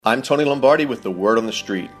I'm Tony Lombardi with the Word on the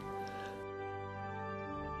Street.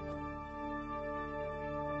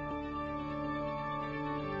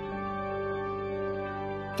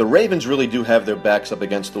 The Ravens really do have their backs up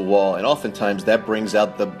against the wall, and oftentimes that brings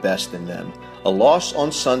out the best in them. A loss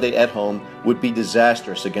on Sunday at home would be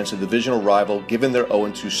disastrous against a divisional rival given their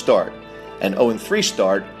 0-2 start. An 0-3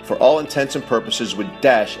 start, for all intents and purposes, would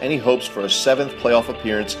dash any hopes for a 7th playoff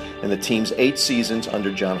appearance in the team's 8 seasons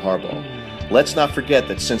under John Harbaugh. Let's not forget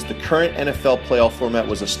that since the current NFL playoff format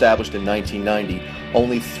was established in 1990,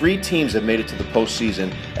 only 3 teams have made it to the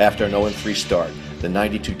postseason after an 0-3 start: the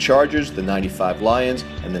 92 Chargers, the 95 Lions,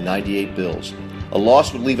 and the 98 Bills. A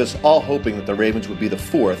loss would leave us all hoping that the Ravens would be the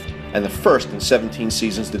 4th and the first in 17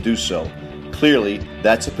 seasons to do so. Clearly,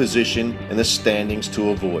 that's a position in the standings to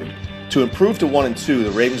avoid. To improve to 1-2,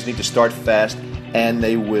 the Ravens need to start fast, and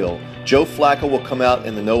they will. Joe Flacco will come out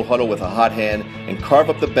in the no-huddle with a hot hand and carve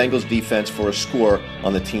up the Bengals defense for a score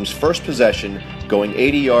on the team's first possession, going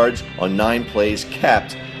 80 yards on 9 plays,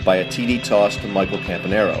 capped by a TD toss to Michael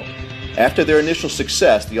Campanaro. After their initial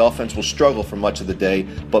success, the offense will struggle for much of the day,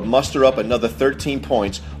 but muster up another 13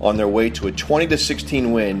 points on their way to a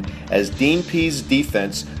 20-16 win as Dean Pees'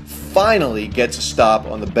 defense finally gets a stop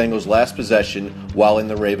on the Bengals' last possession while in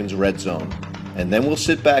the Ravens' red zone. And then we'll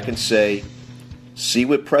sit back and say, see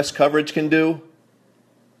what press coverage can do?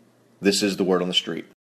 This is the Word on the Street.